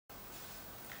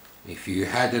If you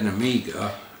had an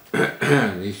Amiga,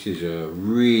 this is a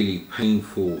really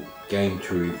painful game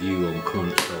to review on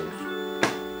consoles.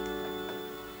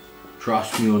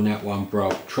 Trust me on that one, bro.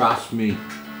 Trust me.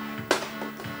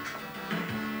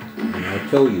 And I'll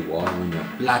tell you why when the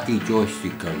bloody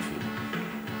joystick goes in.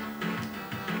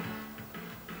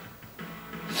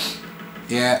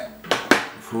 Yeah,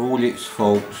 for all its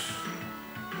faults,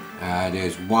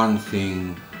 there's one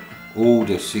thing all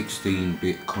the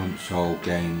 16-bit console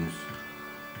games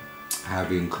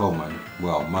have in common,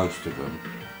 well, most of them,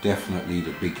 definitely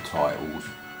the big titles,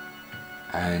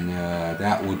 and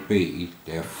that would be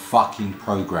they're fucking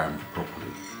programmed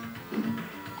properly.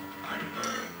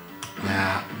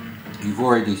 Now, you've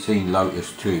already seen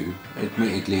Lotus 2,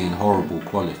 admittedly in horrible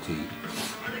quality.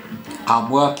 I'm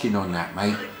working on that,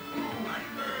 mate.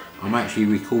 I'm actually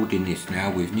recording this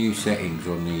now with new settings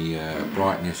on the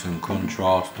brightness and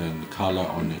contrast and colour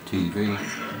on the TV.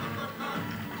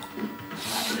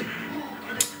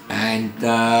 And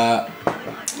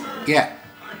yeah,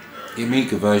 the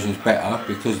Amiga version is better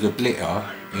because the blitter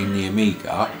in the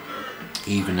Amiga,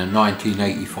 even the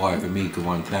 1985 Amiga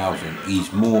 1000,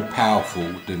 is more powerful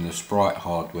than the sprite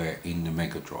hardware in the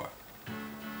MegaDrive.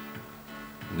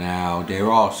 Now, there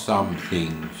are some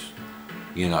things,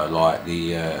 you know, like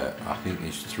the I think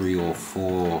there's 3 or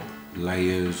 4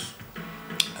 layers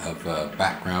of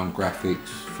background graphics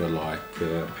for like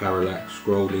parallax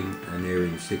scrolling, and they're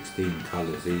in 16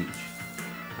 colours each,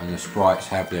 and the sprites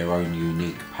have their own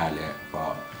unique palette.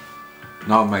 But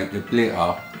no, mate, the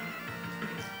blitter,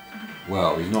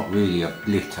 well, it's not really a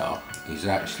blitter, it's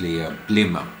actually a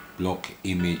blimmer, block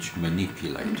image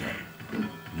manipulator,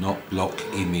 not block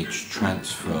image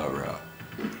transferer.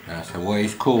 That's what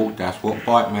it's called, that's what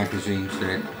Byte Magazine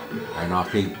said, and I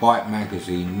think Byte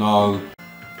Magazine know.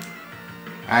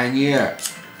 And yeah,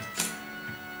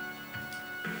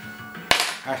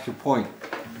 that's the point.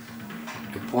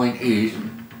 The point is,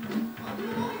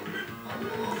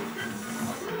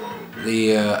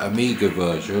 the Amiga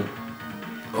version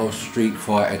of Street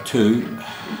Fighter 2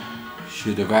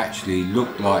 should have actually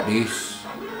looked like this,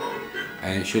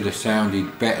 and it should have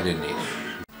sounded better than this.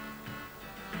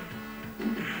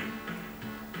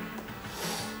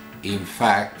 In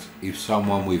fact, if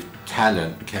someone with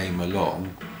talent came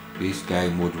along, this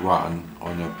game would run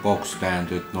on a bog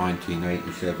standard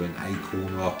 1987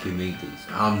 Acorn Archimedes.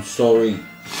 I'm sorry,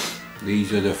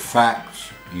 these are the facts.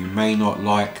 You may not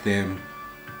like them.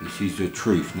 This is the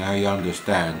truth. Now you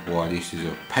understand why this is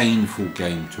a painful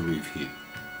game to review.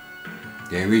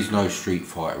 There is no Street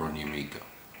Fighter on the Amiga.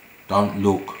 Don't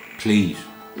look, please.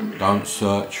 Don't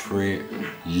search for it.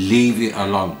 Leave it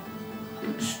alone.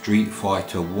 Street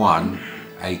Fighter 1,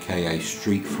 aka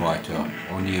Street Fighter,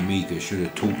 on the Amiga should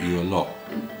have taught you a lot,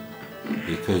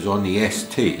 because on the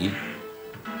ST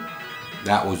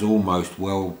that was almost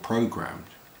well programmed,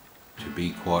 to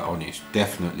be quite honest,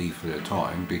 definitely for the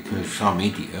time, because some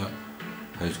idiot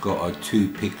has got a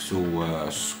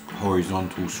 2-pixel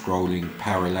horizontal scrolling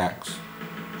parallax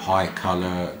high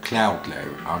colour cloud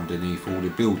layer underneath all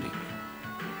the buildings.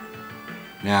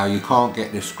 Now, you can't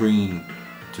get the screen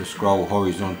to scroll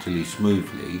horizontally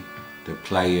smoothly, the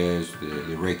players,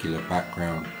 the regular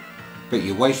background, but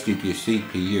you wasted your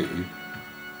CPU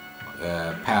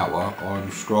power on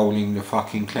scrolling the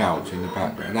fucking clouds in the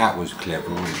background. That was clever,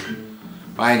 wasn't it?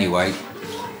 But anyway,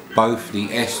 both the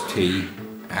ST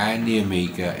and the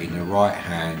Amiga in the right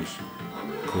hands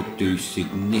could do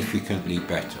significantly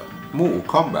better. Mortal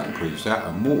Kombat proves that,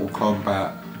 and Mortal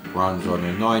Kombat runs on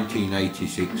a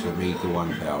 1986 Amiga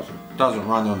 1000. Doesn't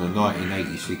run on a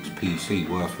 1986 PC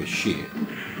worth of shit.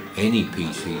 Any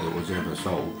PC that was ever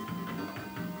sold.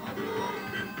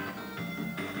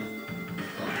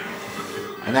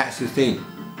 And that's the thing.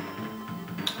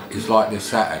 It's like the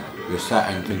Saturn. The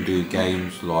Saturn can do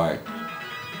games like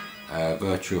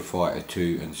Virtua Fighter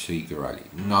 2 and Sega Rally.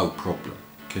 No problem.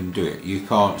 Can do it. You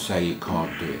can't say it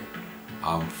can't do it.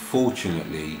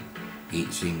 Unfortunately,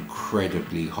 it's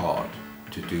incredibly hard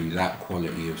to do that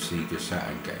quality of Sega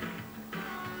Saturn game.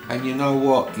 And you know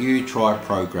what? You try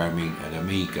programming an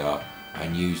Amiga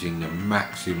and using the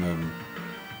maximum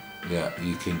that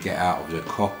you can get out of the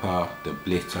copper, the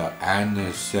blitter and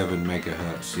the 7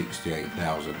 MHz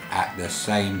 68000 at the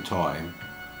same time,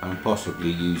 and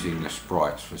possibly using the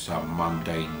sprites for some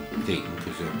mundane thing,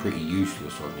 because they're pretty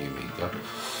useless on the Amiga,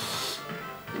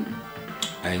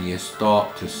 and you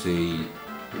start to see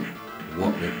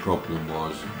what the problem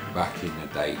was back in the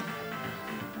day.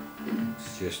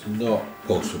 It's just not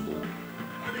possible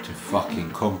to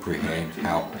fucking comprehend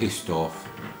how pissed off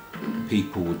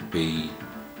people would be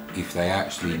if they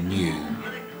actually knew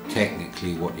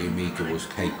technically what the Amiga was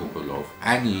capable of,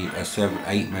 and the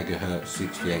 8 MHz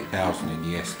 68000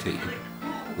 in the ST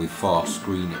with fast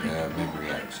screen memory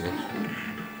access.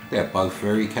 They're both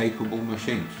very capable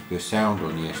machines. The sound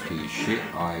on the ST is shit,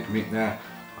 I admit that.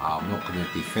 I'm not going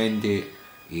to defend it.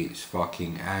 It's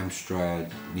fucking Amstrad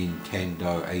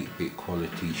Nintendo 8-bit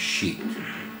quality shit.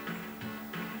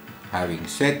 Having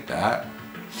said that,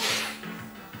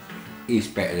 it's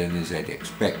better than the ZX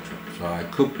Spectrum, so it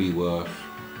could be worse.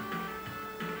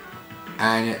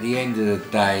 And at the end of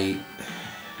the day,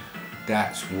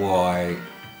 that's why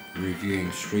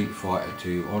reviewing Street Fighter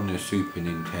 2 on the Super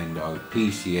Nintendo,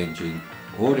 PC Engine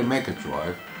or the Mega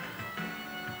Drive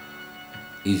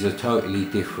is a totally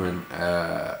different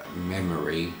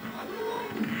memory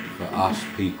for us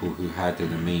people who had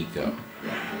an Amiga,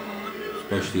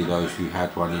 especially those who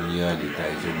had one in the early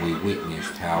days, and we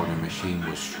witnessed how the machine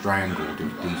was strangled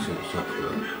with decent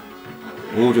software.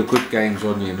 All the good games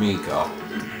on the Amiga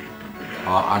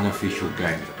are unofficial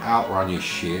games. Outrun is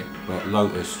shit, but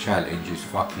Lotus Challenge is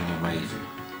fucking amazing.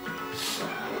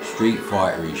 Street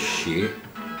Fighter is shit,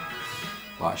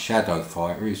 but Shadow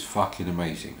Fighter is fucking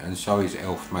amazing, and so is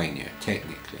Elfmania,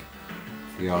 technically.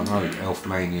 Yeah, I know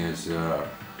Elfmania is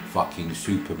fucking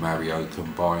Super Mario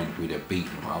combined with a beat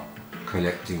 'em up,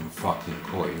 collecting fucking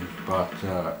coins, but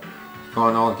you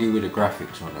can't argue with the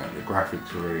graphics on that. The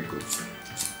graphics are very good.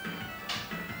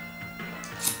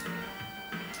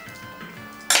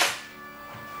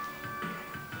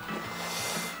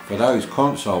 For those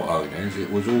console owners,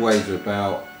 it was always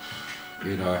about,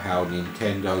 you know, how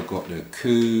Nintendo got the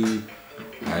coup,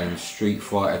 and Street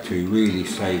Fighter 2 really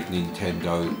saved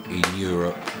Nintendo in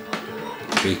Europe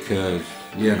because,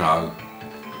 you know,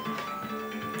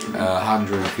 a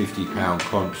 £150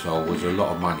 console was a lot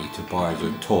of money to buy as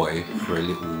a toy for a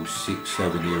little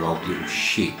 6-7-year-old little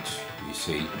shit, you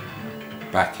see,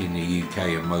 back in the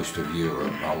UK and most of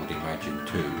Europe, I would imagine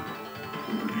too.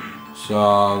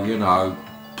 So, you know,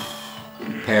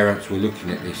 parents were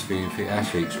looking at this thing and think,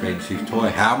 that's an expensive toy.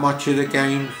 How much are the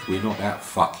games? We're not that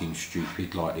fucking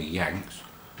stupid like the Yanks.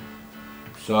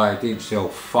 So it didn't sell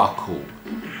fuck all.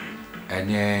 And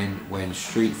then when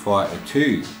Street Fighter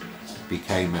 2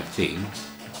 became a thing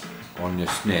on the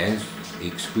SNES,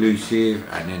 exclusive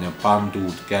and then a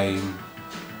bundled game,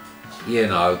 you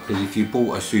know, because if you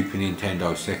bought a Super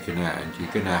Nintendo second hand,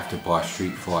 you're going to have to buy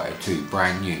Street Fighter 2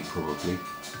 brand new probably.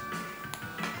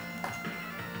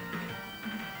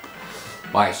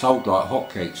 But it sold like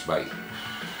hotcakes, mate.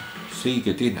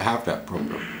 Sega didn't have that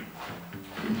problem.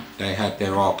 They had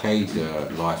their arcade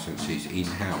licenses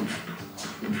in-house.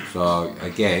 So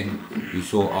again, you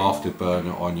saw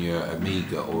Afterburner on your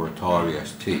Amiga or Atari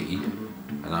ST,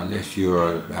 and unless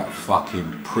you're that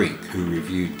fucking prick who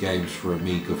reviewed games for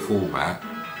Amiga format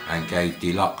and gave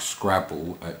Deluxe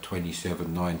Scrabble at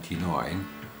 $27.99,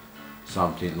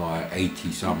 something like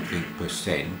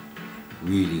 80-something%,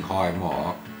 really high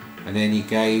mark, and then he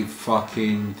gave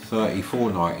fucking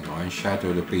 $34.99 Shadow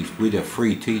of the Beast with a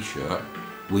free t-shirt,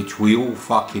 which we all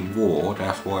fucking wore,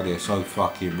 that's why they're so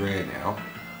fucking rare now.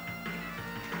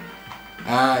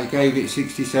 He gave it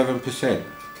 67%.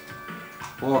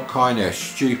 What kind of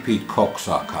stupid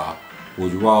cocksucker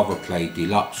would rather play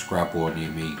Deluxe Scrabble on the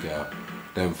Amiga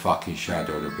than fucking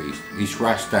Shadow of the Beast? It's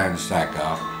Rastan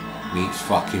Saga meets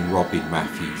fucking Robin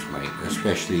Matthews, mate,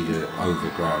 especially the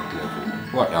overground level.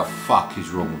 What the fuck is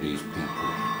wrong with these people?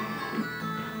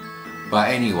 But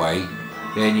anyway,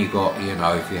 then you got, you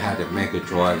know, if you had a Mega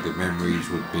Drive, the memories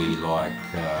would be like,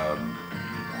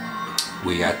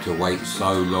 we had to wait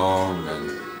so long,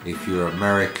 and if you're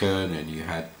American and you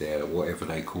had their, whatever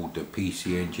they called the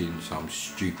PC Engine, some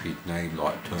stupid name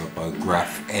like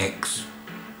TurboGrafx,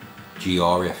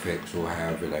 GRFX or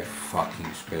however they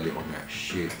fucking spell it on that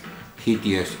shit.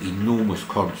 Hideous, enormous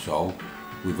console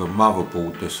with a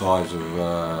motherboard the size of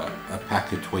a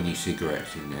pack of 20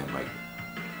 cigarettes in there, mate.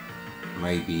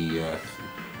 Maybe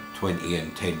 20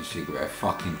 and 10 cigarettes,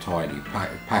 fucking tiny.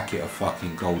 Packet of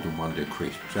fucking Golden Wonder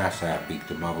crisps, that's how big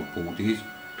the motherboard is.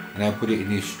 And they put it in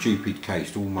this stupid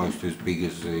case, almost as big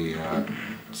as the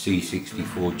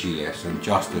C64 GS, and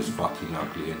just as fucking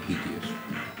ugly and hideous.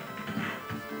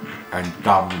 And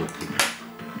dumb looking.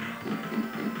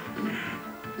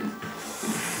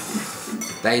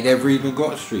 They never even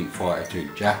got Street Fighter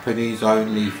 2, Japanese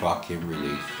only fucking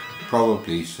release.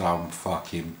 Probably some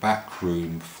fucking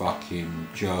backroom fucking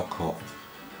jerk off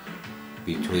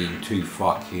between two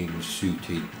fucking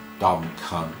suited dumb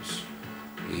cunts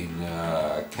in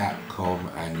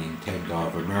Capcom and Nintendo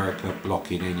of America,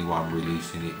 blocking anyone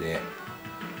releasing it there.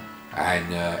 And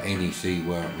NEC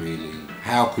weren't really.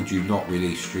 How could you not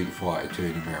release Street Fighter 2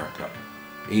 in America?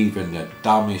 even the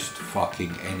dumbest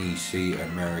fucking NEC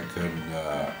American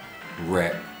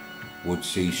rep would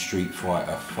see Street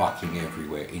Fighter fucking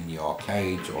everywhere, in the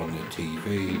arcades, on the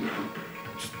TV.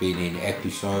 It's been in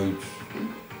episodes.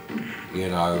 You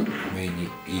know, I mean,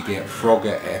 you get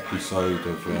Frogger episode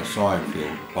of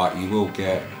Seinfeld, but you will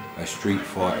get a Street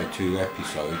Fighter 2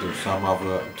 episode of some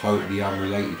other totally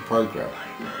unrelated program,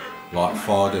 like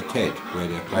Father Ted, where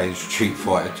they're playing Street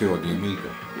Fighter 2 on the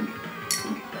Amiga.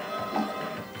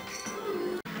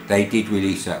 They did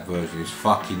release that version. It's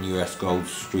fucking US Gold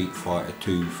Street Fighter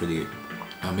 2 for the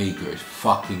Amiga. It's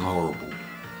fucking horrible.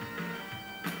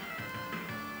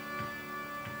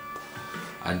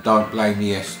 And don't blame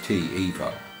the ST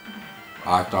either.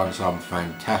 I've done some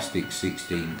fantastic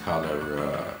 16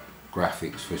 colour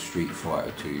graphics for Street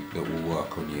Fighter 2 that will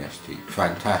work on the ST.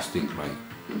 Fantastic, mate.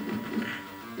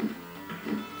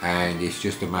 And it's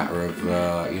just a matter of,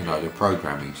 you know, the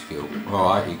programming skill.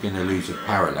 Alright, you're going to lose a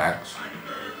parallax,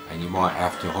 and you might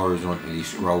have to horizontally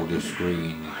scroll the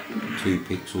screen 2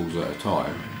 pixels at a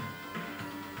time.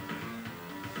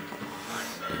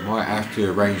 You might have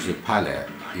to arrange the palette,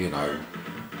 you know,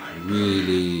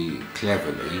 really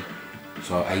cleverly.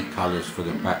 So 8 colours for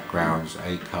the backgrounds,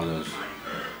 8 colours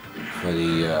for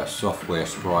the software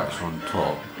sprites on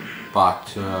top.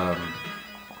 But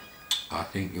I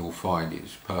think you'll find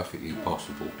it's perfectly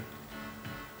possible.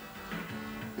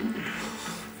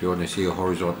 If you want to see a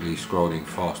horizontally scrolling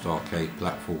fast arcade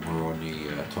platformer on the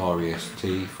Atari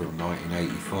ST from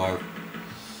 1985,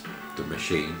 the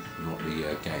machine, not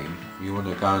the game, you want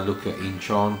to go and look at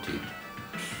Enchanted.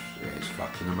 It's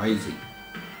fucking amazing.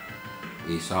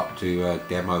 It's up to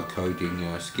demo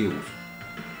coding skills,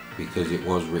 because it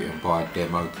was written by a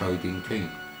demo coding team.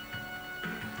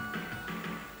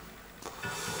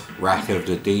 Wrath of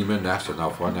the Demon, that's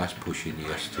another one, that's pushing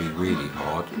the ST really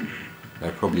hard. They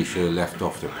probably should have left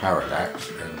off the parallax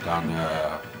and done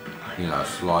a, you know,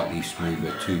 slightly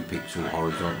smoother 2 pixel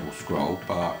horizontal scroll,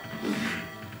 but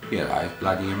you know, it's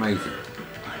bloody amazing.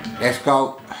 Let's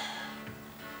go.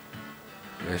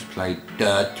 Let's play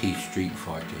Dirty Street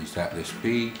Fighter. Is that the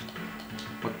speed?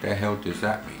 What the hell does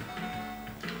that mean?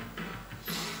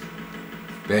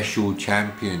 Special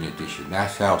Champion Edition.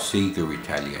 That's how Sega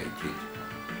retaliated.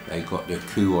 They got the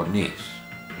coup on this,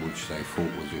 which they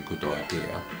thought was a good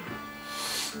idea.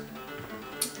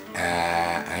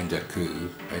 And a coup.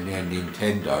 And then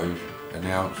Nintendo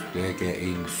announced they're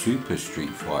getting Super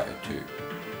Street Fighter 2.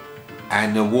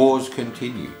 And the wars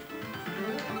continued.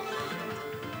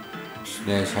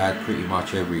 SNES had pretty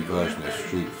much every version of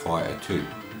Street Fighter 2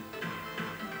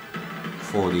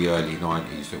 for the early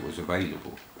 90s that was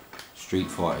available. Street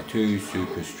Fighter 2,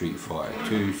 Super Street Fighter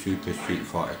 2, Super Street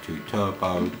Fighter 2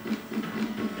 Turbo.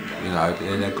 You know,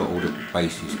 they've got all the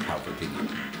bases covered, didn't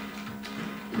it?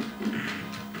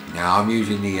 Now I'm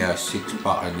using the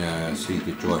 6-button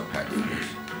Sega joypad for this.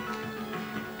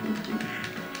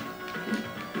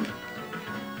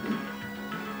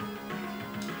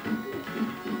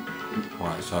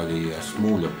 Right, so the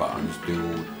smaller buttons do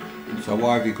all. So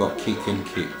why have you got kick and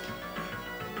kick?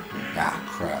 Ah,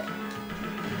 crap.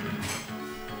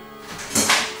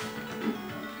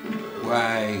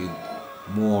 Way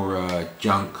more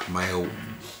junk mail.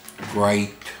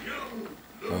 Great.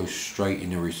 Goes straight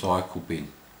in the recycle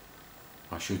bin.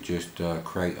 I should just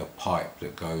create a pipe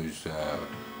that goes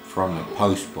from the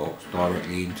post box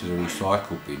directly into the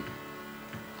recycle bin.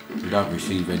 We don't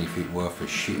receive anything worth a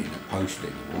shit in the post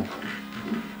anymore.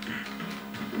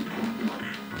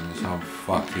 And some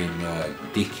fucking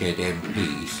dickhead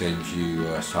MP sends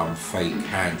you some fake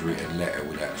handwritten letter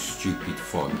with that stupid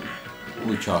font,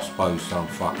 which I suppose some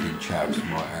fucking chaps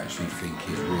might actually think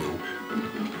is real.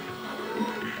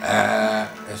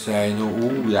 Saying, oh,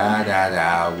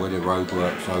 well, the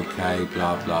roadwork's okay,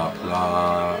 blah blah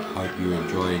blah, hope you're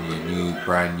enjoying your new,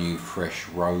 brand new, fresh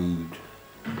road.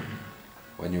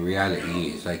 When the reality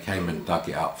is, they came and dug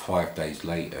it up 5 days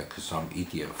later because some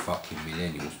idiot fucking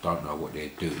millennials don't know what they're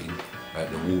doing at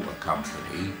the water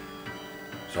company.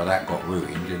 So that got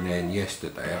ruined, and then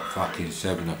yesterday at fucking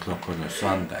 7 o'clock on a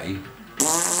Sunday,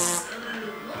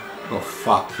 got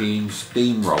fucking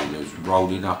steamrollers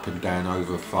rolling up and down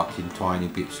over fucking tiny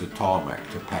bits of tarmac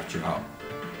to patch it up.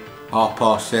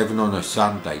 7:30 on a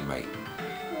Sunday, mate.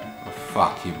 A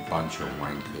fucking bunch of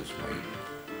wankers, mate.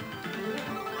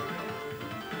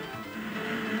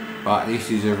 But this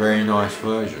is a very nice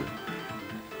version.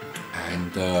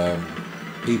 And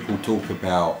people talk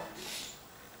about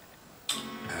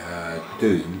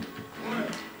Doom.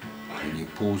 Can you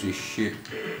pause this shit?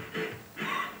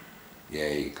 Yeah,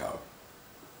 there you go.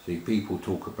 See, people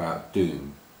talk about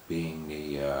Doom being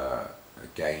the a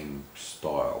game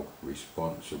style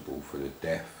responsible for the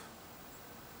death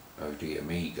of the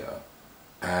Amiga,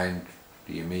 and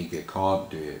the Amiga can't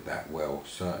do it that well,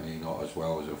 certainly not as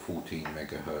well as a 14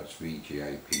 MHz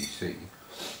VGA PC.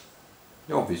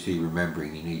 Obviously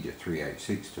remembering you need a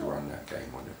 386 to run that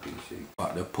game on a PC.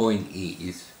 But the point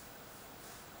is,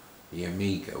 the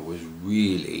Amiga was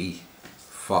really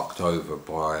fucked over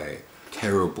by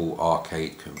terrible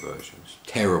arcade conversions.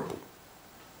 Terrible.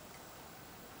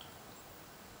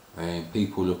 And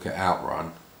people look at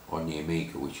Outrun on the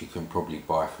Amiga, which you can probably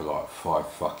buy for like 5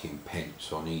 fucking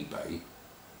pence on eBay.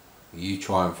 You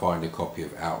try and find a copy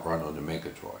of Outrun on the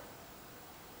MegaDrive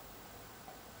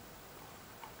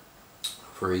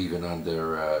for even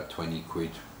under 20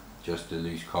 quid, just a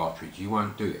loose cartridge, you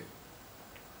won't do it.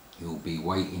 You'll be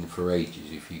waiting for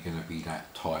ages if you're going to be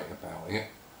that tight about it.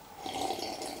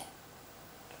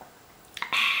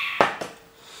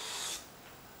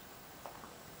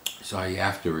 So you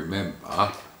have to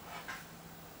remember,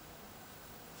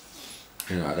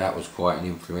 you know, that was quite an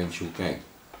influential game.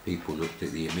 People looked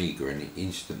at the Amiga and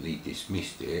instantly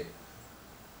dismissed it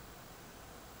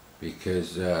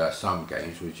because some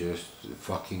games were just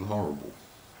fucking horrible.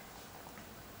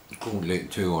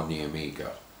 Gauntlet 2 on the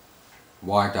Amiga.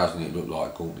 Why doesn't it look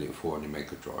like Gauntlet 4 on the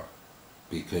MegaDrive?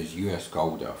 Because US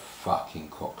Gold are fucking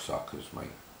cocksuckers,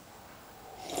 mate.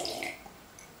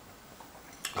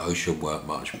 Ocean weren't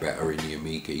much better in the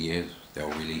Amiga years. They'll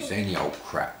release any old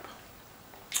crap.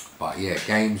 But yeah,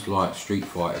 games like Street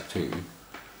Fighter 2,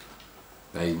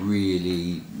 they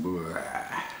really...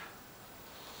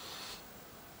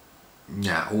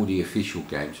 Nah, all the official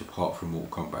games apart from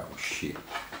Mortal Kombat was shit.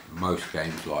 Most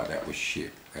games like that was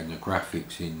shit. And the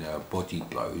graphics in Body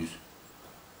Blows,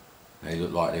 they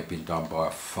look like they've been done by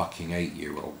a fucking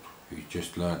 8-year-old who's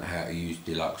just learned how to use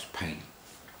deluxe paint.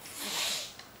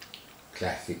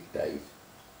 Classic days.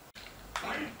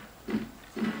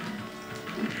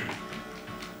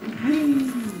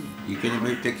 You're gonna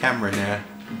move the camera now.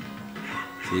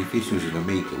 See, if this was an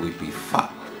Amiga, we'd be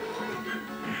fucked.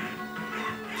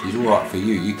 She's alright for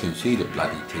you, you can see the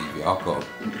bloody TV. I've got a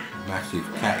massive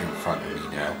cat in front of me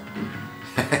now.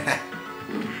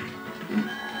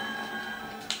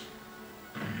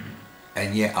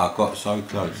 And yet I got so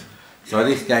close. So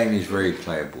this game is very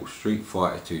playable. Street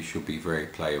Fighter 2 should be very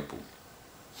playable.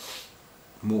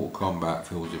 Mortal Kombat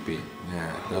feels a bit,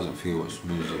 it doesn't feel as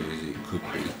smooth as it could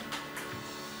be.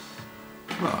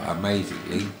 Well,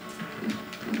 amazingly.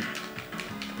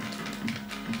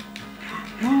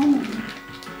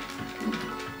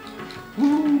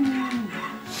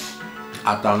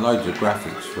 I've done loads of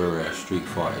graphics for Street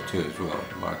Fighter 2 as well,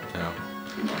 but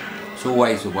it's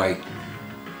always the way.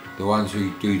 The ones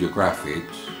who do the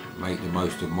graphics make the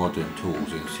most of modern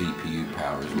tools and CPU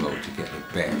power as well to get the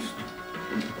best.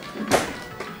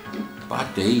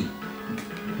 Buddy,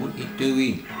 what are you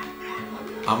doing?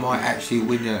 I might actually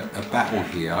win a battle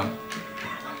here.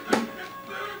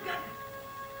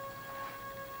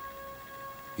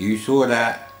 You saw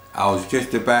that? I was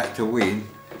just about to win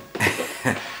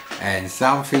and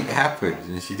something happened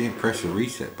and she didn't press the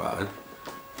reset button.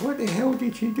 What the hell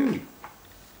did she do?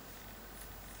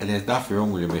 And there's nothing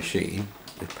wrong with the machine.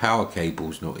 The power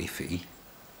cable's not iffy.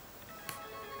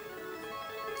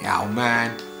 Oh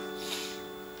man.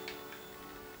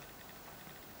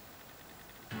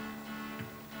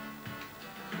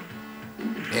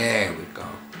 There we go.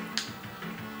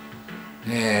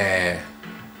 Yeah.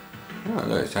 Oh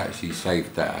look, it's actually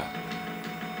saved that.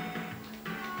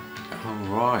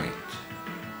 Alright.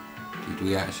 Did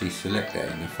we actually select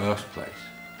that in the first place?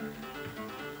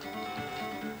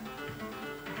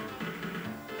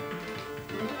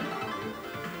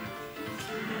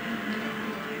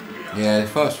 Yeah, the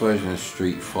first version of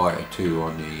Street Fighter 2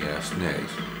 on the SNES,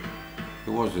 it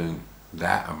wasn't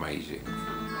that amazing.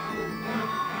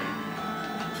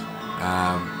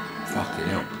 Fucking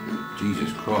hell,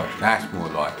 Jesus Christ, that's more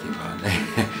like it, man.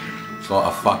 It's like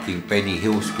a fucking Benny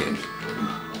Hill sketch.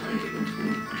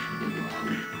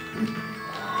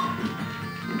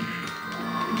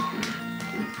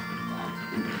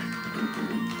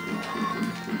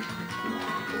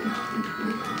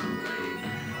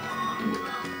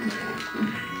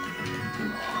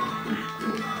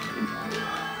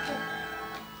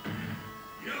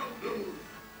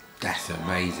 That's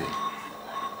amazing.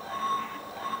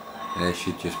 They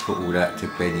should just put all that to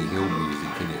Benny Hill music,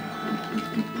 innit?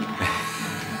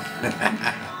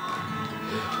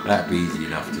 That'd be easy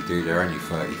enough to do. They're only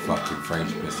 30 fucking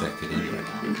frames per second anyway.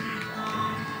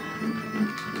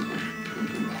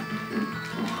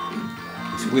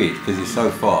 It's weird because it's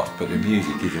so fast, but the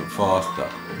music isn't faster.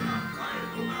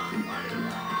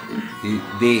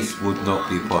 This would not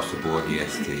be possible on the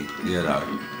ST, you know.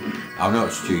 I'm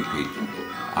not stupid.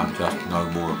 I'm just know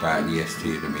more about the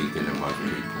ST and Amiga than most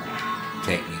people,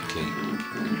 technically.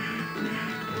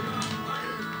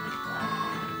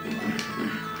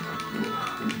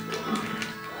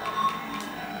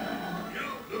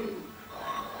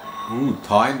 Ooh,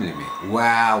 time limit.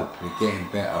 Wow, we're getting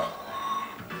better.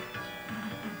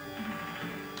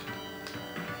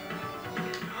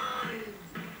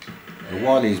 And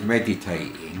while he's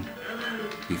meditating,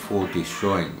 before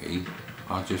destroying me,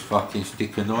 I'll just fucking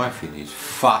stick a knife in his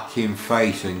fucking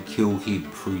face and kill him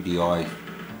through the eyes.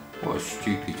 What a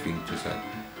stupid thing to say.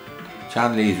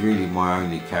 Chun-Li is really my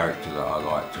only character that I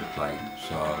like to play,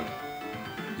 so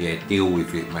yeah, deal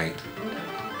with it, mate.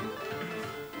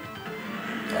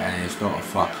 And it's not a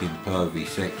fucking pervy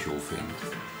sexual thing.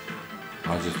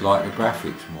 I just like the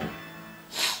graphics more.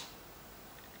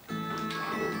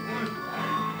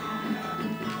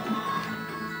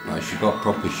 She got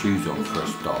proper shoes on for a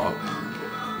start.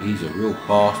 He's a real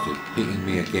bastard, pitting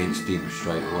me against him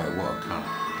straight away. What a cunt.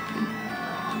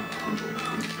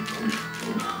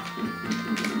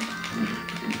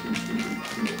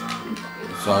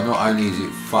 So not only is it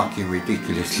fucking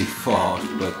ridiculously fast,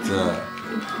 but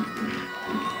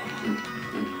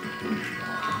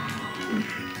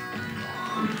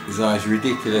so it's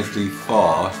ridiculously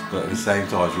fast, but at the same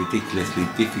time it's ridiculously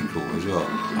difficult as well.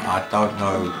 I don't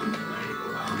know.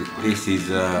 This is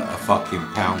a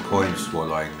fucking pound coin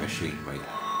swallowing machine, mate.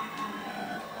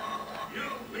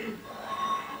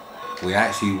 We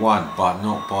actually won, but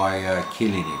not by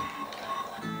killing him.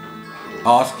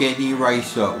 Ask any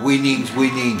racer, winning's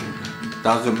winning.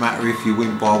 Doesn't matter if you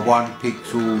win by 1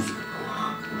 pixels,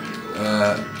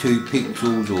 2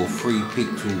 pixels or 3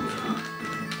 pixels.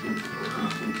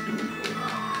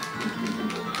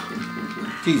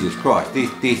 Jesus Christ,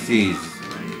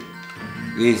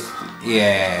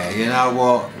 yeah, you know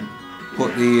what?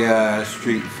 Put the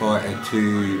Street Fighter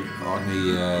 2 on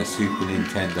the Super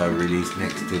Nintendo release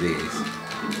next to this.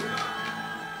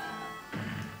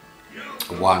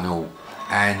 1-1.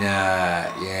 And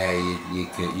yeah,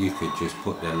 you could just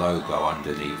put the logo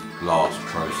underneath. Blast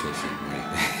processing, mate.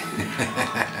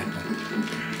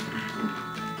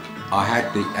 I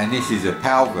had the, and this is a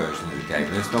PAL version of the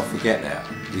game. Let's not forget that.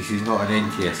 This is not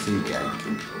an NTSC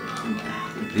game.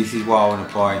 This is why I want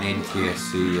to buy an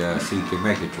NTSC Sega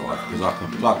MegaDrive, because I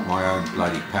can plug my own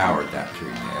bloody power adapter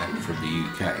in there from the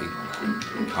UK.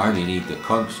 I only need the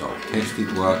console,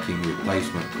 tested working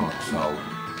replacement console.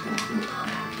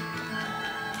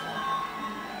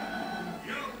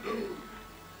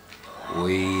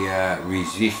 We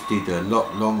resisted a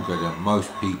lot longer than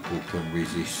most people can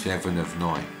resist 7 of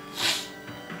 9.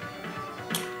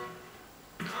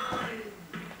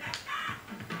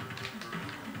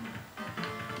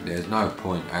 There's no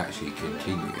point actually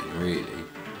continuing really,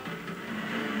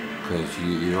 because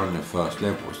you're on the first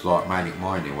level. It's like Manic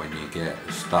Miner, when you get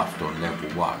stuffed on level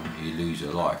 1, you lose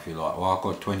a life. You're like, well, I've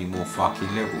got 20 more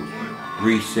fucking levels.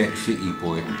 Reset City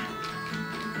Boy.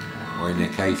 Or in the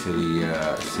case of the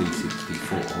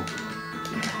C64,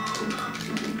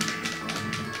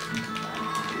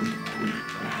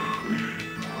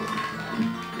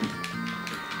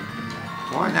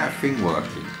 why ain't that thing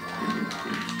working?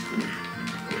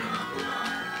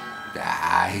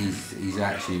 Ah, he's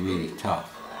actually really tough.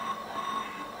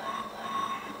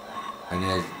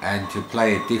 And to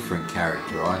play a different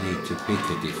character, I need to pick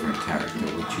a different character,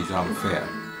 which is unfair.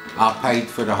 I paid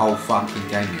for the whole fucking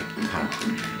game, you cunt.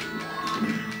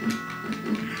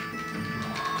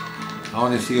 I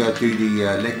want to see her do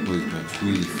the leg movements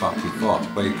really fucking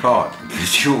fast, but you can't,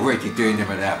 because you're already doing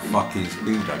them at that fucking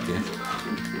speed, I guess.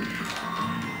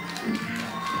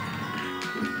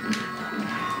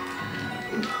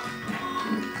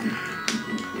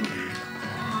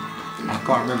 I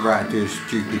can't remember how to do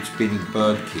stupid spinning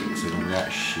bird kicks and all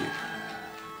that shit.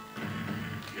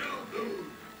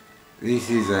 This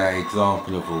is an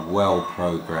example of a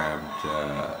well-programmed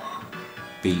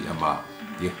beat 'em up.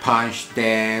 You punch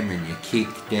them and you kick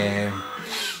them,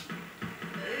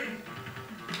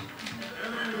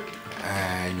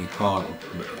 and you can't.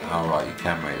 Alright, you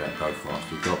can make that go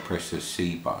fast. You've got to press the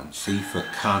C button. C for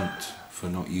cunt, for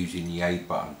not using the A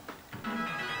button.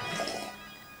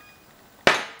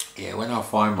 Yeah, when I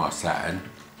find my Saturn,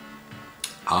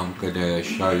 I'm gonna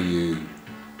show you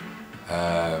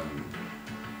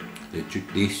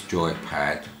this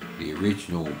joypad, the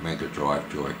original MegaDrive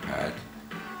joypad,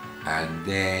 and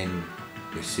then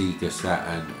the Sega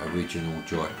Saturn original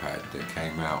joypad that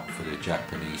came out for the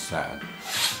Japanese Saturn.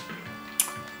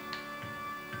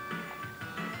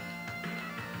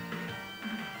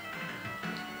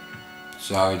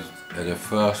 So Are the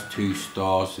first 2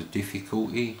 stars the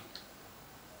difficulty?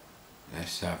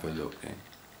 Let's have a look then.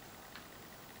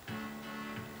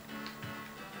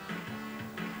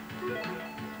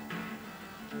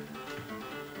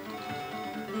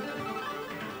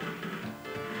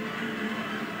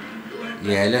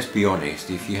 Yeah, let's be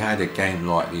honest, if you had a game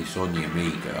like this on your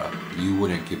Amiga, you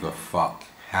wouldn't give a fuck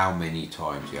how many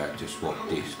times you had to swap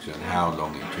discs and how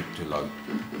long it took to load.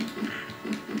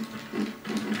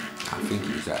 I think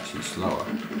it's actually slower.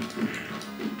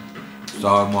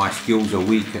 So my skills are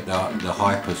weak at the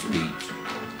hyperspeeds.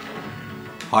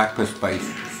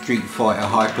 Hyperspace, Street Fighter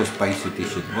Hyperspace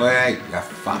Edition. Wait, you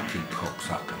fucking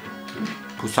cocksucker.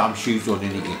 Put some shoes on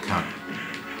in it, you cunt.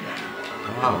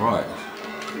 Oh, right.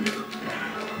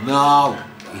 No,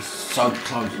 it's so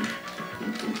close.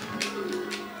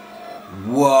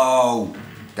 Whoa,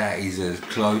 that is as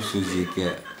close as you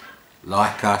get.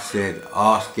 Like I said,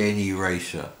 ask any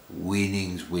racer,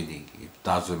 winning's winning. It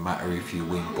doesn't matter if you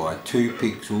win by 2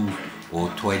 pixels or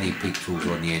 20 pixels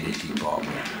on the energy bar.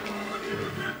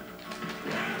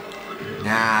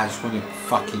 Nah, I just want to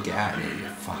fucking get out of here, you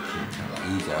fucking cunt.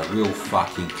 He's a real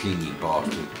fucking clingy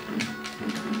bastard.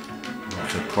 Not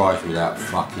surprised with that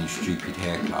fucking stupid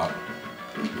haircut.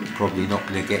 Probably not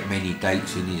going to get many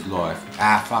dates in his life.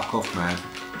 Ah, fuck off, man.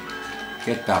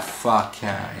 Get the fuck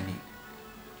out of here.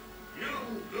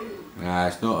 Nah,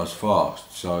 it's not as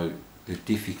fast, so the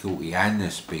difficulty and the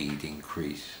speed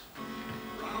increase.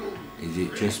 Is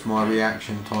it just my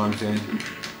reaction times then?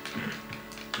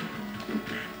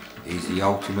 Is the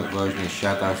ultimate version of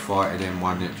Shadow Fighter then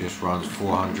one that just runs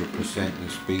 400% the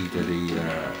speed of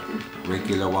the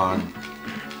regular one?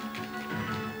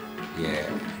 Yeah,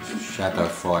 Shadow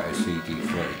Fighter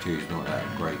CD32 is not that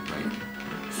great, mate.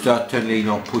 Certainly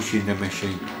not pushing the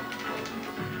machine.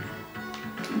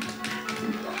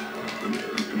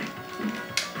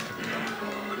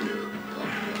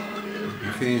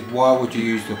 The thing is, why would you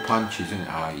use the punches? And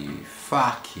are you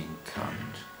fucking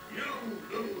cunt?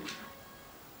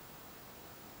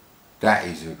 That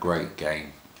is a great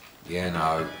game. Yeah,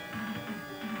 no.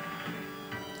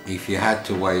 If you had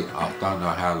to wait, I don't know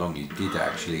how long you did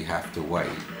actually have to wait,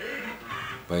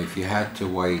 but if you had to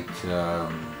wait, I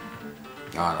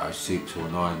don't know, 6 or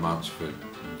 9 months for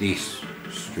this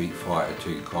Street Fighter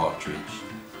 2 cartridge,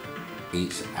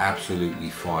 it's absolutely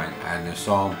fine. And the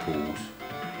samples,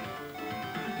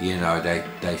 you know,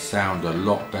 they sound a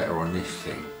lot better on this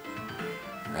thing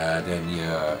than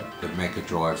the Mega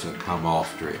Drives that come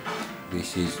after it.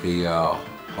 This is the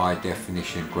high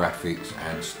definition graphics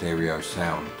and stereo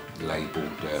sound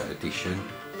labelled edition.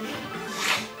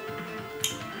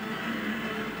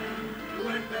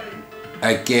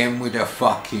 Again with a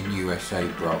fucking USA,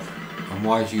 bruv. And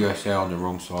why is USA on the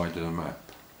wrong side of the map?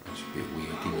 That's a bit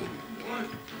weird, isn't it?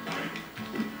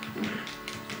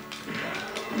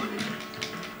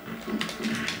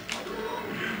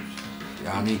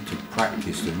 I need to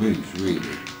practice the moves,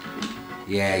 really.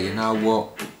 Yeah, you know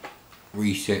what?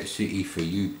 Reset City for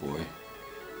you, boy.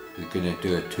 We're gonna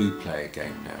do a 2-player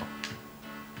game now.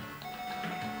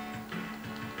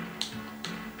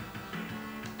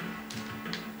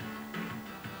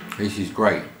 This is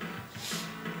great.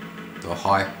 The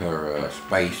hyper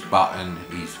space button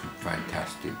is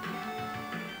fantastic.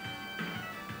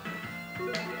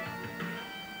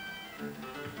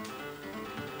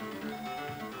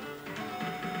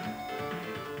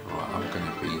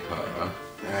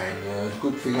 And it's a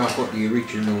good thing I've got the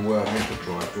original Mega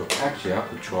Drive joypad. Actually, I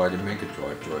could try the Mega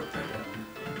Drive joypad out.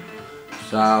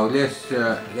 So let's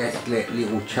let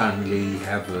little Chun-Li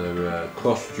have a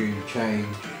costume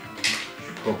change.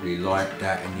 She'll probably like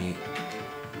that in it.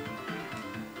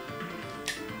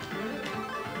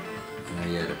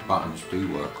 Yeah, the buttons do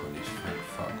work on this. Thank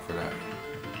fuck for that.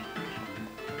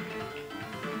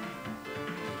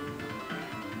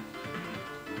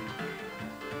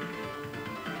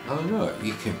 Oh look,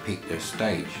 you can pick the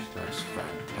stage, that's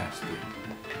fantastic.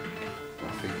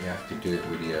 I think you have to do it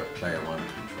with the player 1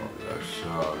 controller though,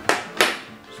 so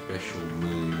special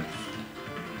moves,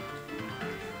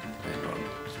 hang on,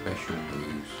 special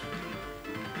moves.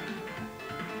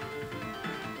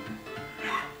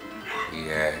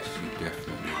 Yes, you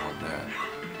definitely want that.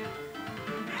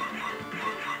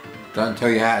 Don't tell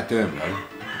you how to do them though.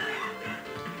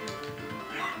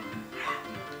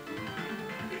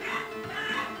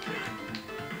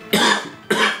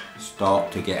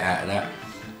 Start to get out of that.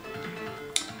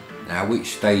 Now,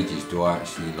 which stages do I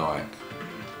actually like?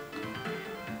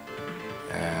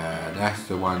 That's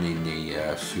the one in the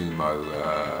sumo,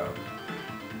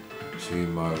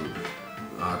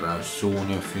 I don't know,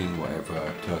 sauna thing,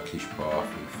 whatever, Turkish bath,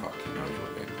 who fucking knows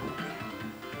what they're called.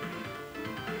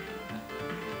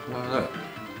 Oh look.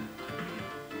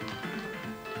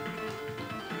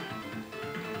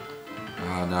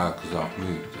 Oh no, because I've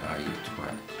moved. Oh, you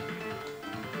twat.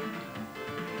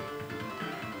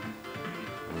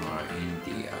 Right,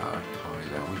 India,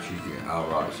 Thailand, which is it? Oh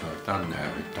right, so I've done that,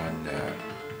 we've done that.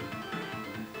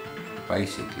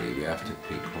 Basically, we have to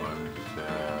pick ones.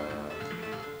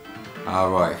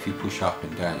 Oh right, if you push up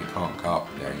and down, you can't go up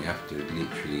and down, you have to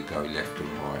literally go left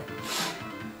and right.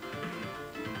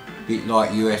 Bit like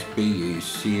USB use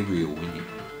serial when you...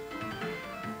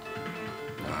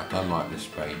 No, I don't like the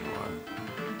Spain one.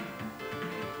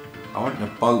 I want the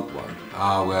boat one.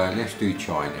 Oh well, let's do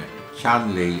China.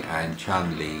 Chun-Li and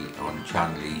Chun-Li on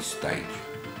Chun-Li's stage.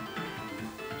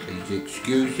 Please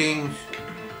excusing.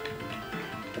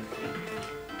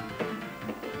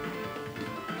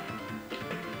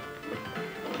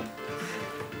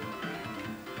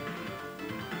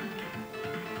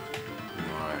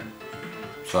 Right.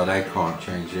 So they can't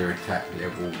change their attack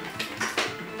level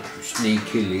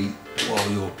sneakily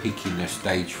while you're picking the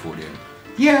stage for them.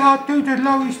 Yeah, I'll do the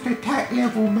lowest attack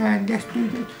level, man. Let's do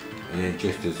this. And then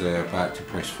just as they're about to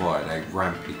press fire, they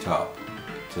ramp it up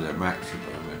to the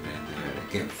maximum and then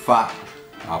they get fucked.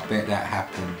 I bet that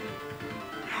happened.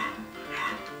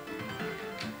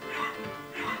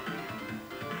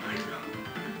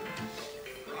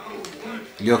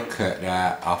 Look at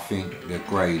that. I think the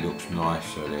grey looks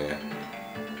nicer there.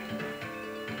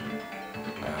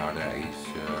 Wow, that is...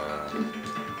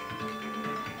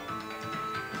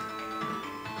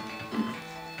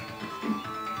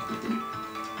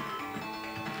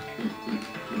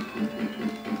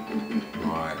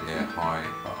 Right, they're high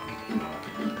buttons.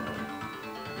 Right.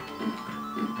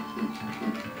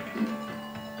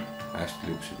 That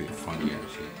looks a bit funny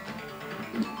actually.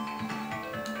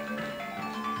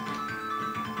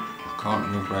 I can't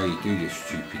remember how you do this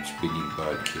stupid spinning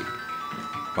bird kick,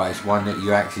 but it's one that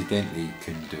you accidentally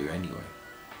can do anyway.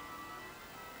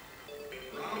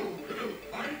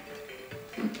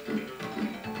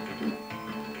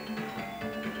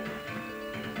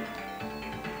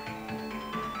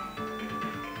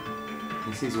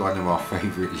 This is one of my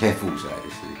favourite levels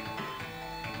actually.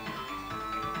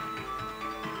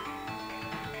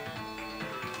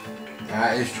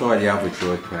 Let's try the other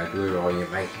joypad. Where are you,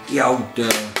 mate? The old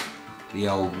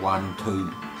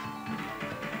 1-2.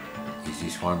 Is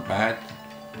this one bad?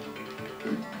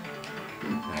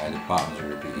 The buttons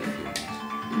are a bit iffy on this.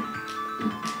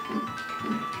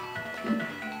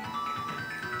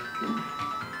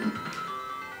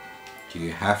 Do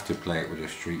you have to play it with a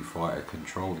Street Fighter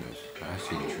controllers?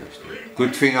 That's interesting.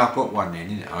 Good thing I've got one then,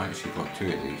 isn't it? I actually got two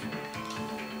at least.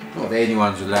 Not that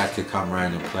anyone's allowed to come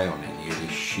around and play on any of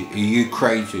this shit. Are you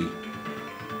crazy?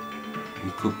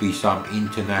 You could be some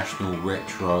international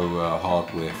retro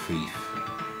hardware thief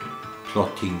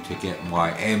plotting to get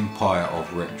my empire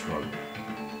of retro.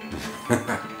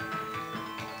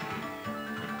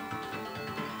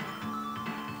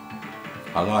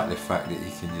 I like the fact that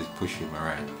you can just push him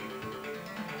around.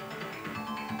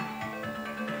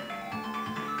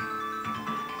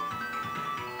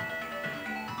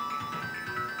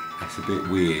 It's a bit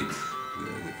weird.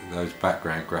 Those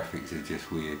background graphics are just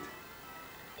weird.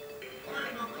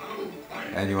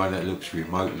 Anyone that looks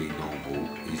remotely normal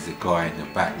is the guy in the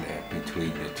back there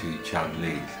between the two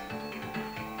Chun-Lis.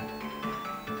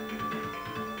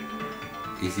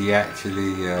 Is he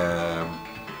actually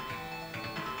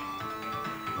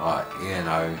like, you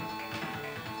know,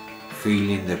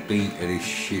 feeling the beat of this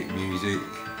shit music?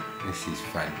 This is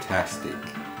fantastic.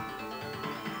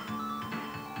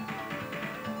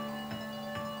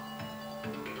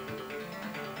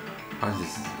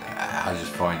 I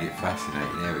just find it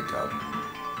fascinating. There we go.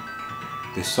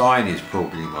 The sign is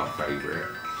probably my favourite.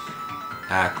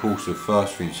 Of course, the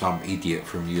first thing some idiot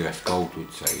from US Gold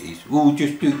would say is, "Oh,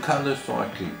 just do colour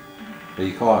cycling." But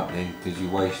you can't then, because you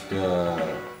waste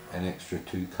an extra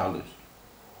 2 colours.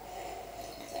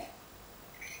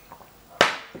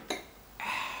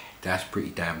 That's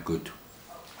pretty damn good.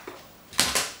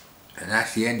 And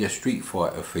that's the end of Street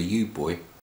Fighter for you, boy.